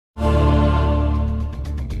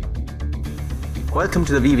Welcome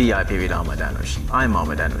to the VVIP with Ahmed Anush. I'm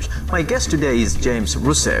Ahmed Anush. My guest today is James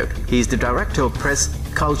Russo. He is the Director of Press,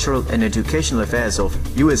 Cultural and Educational Affairs of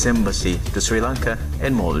U.S. Embassy to Sri Lanka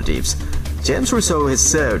and Maldives. James Russo has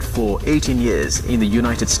served for 18 years in the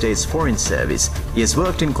United States Foreign Service. He has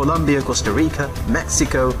worked in Colombia, Costa Rica,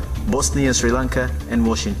 Mexico, Bosnia, Sri Lanka and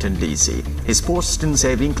Washington, D.C. His post stints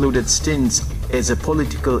have included stints as a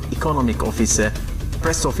political economic officer,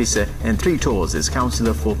 press officer and 3 tours as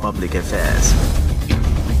Counselor for Public Affairs.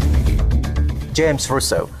 James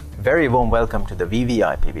Russo, very warm welcome to the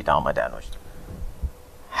VVIP with Ahmed Anush.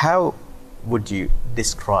 How would you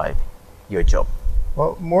describe your job?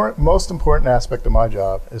 Well, most important aspect of my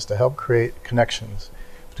job is to help create connections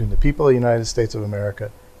between the people of the United States of America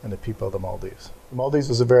and the people of the Maldives. The Maldives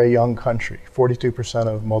is a very young country. 42%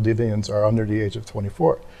 of Maldivians are under the age of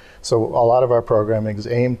 24. So a lot of our programming is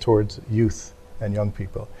aimed towards youth and young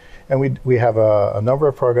people. And we have a number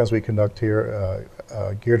of programs we conduct here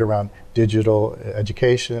geared around digital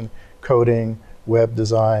education, coding, web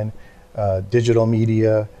design, digital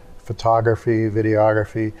media, photography,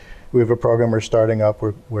 videography. We have a program we're starting up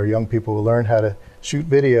where young people will learn how to shoot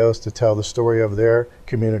videos to tell the story of their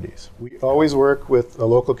communities. We always work with the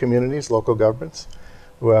local communities, local governments.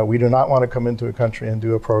 We do not want to come into a country and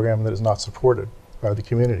do a program that is not supported by the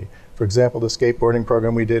community. For example, the skateboarding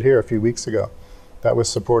program we did here a few weeks ago, that was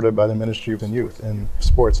supported by the Ministry of Youth and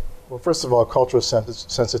Sports. Well, first of all, cultural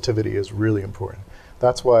sensitivity is really important.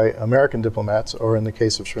 That's why American diplomats, or in the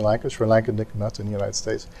case of Sri Lankan diplomats in the United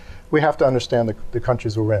States, we have to understand the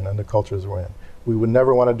countries we're in and the cultures we're in. We would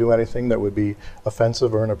never want to do anything that would be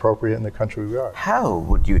offensive or inappropriate in the country we are. How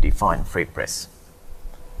would you define free press?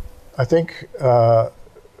 I think I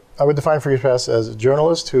would define free press as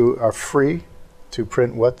journalists who are free to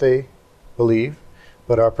print what they believe,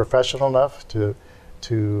 but are professional enough to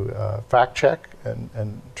fact check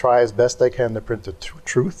and try as best they can to print the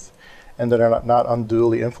truth, and that are not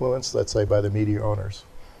unduly influenced, let's say, by the media owners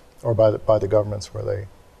or by the governments where they.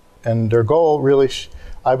 And their goal really,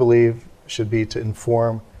 I believe, should be to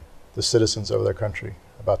inform the citizens of their country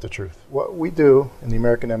about the truth. What we do in the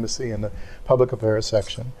American Embassy in the Public Affairs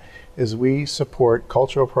section is we support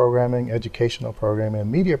cultural programming, educational programming,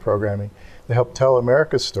 and media programming to help tell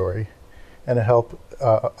America's story and to help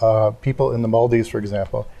people in the Maldives, for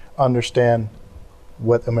example, understand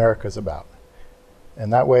what America is about.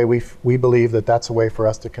 And that way we believe that that's a way for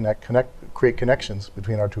us to create connections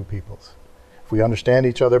between our two peoples. If we understand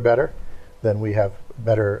each other better, then we have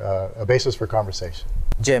a basis for conversation.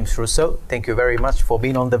 James Russo, thank you very much for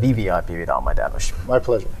being on the VVIP with Ahmed Anush. My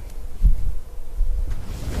pleasure.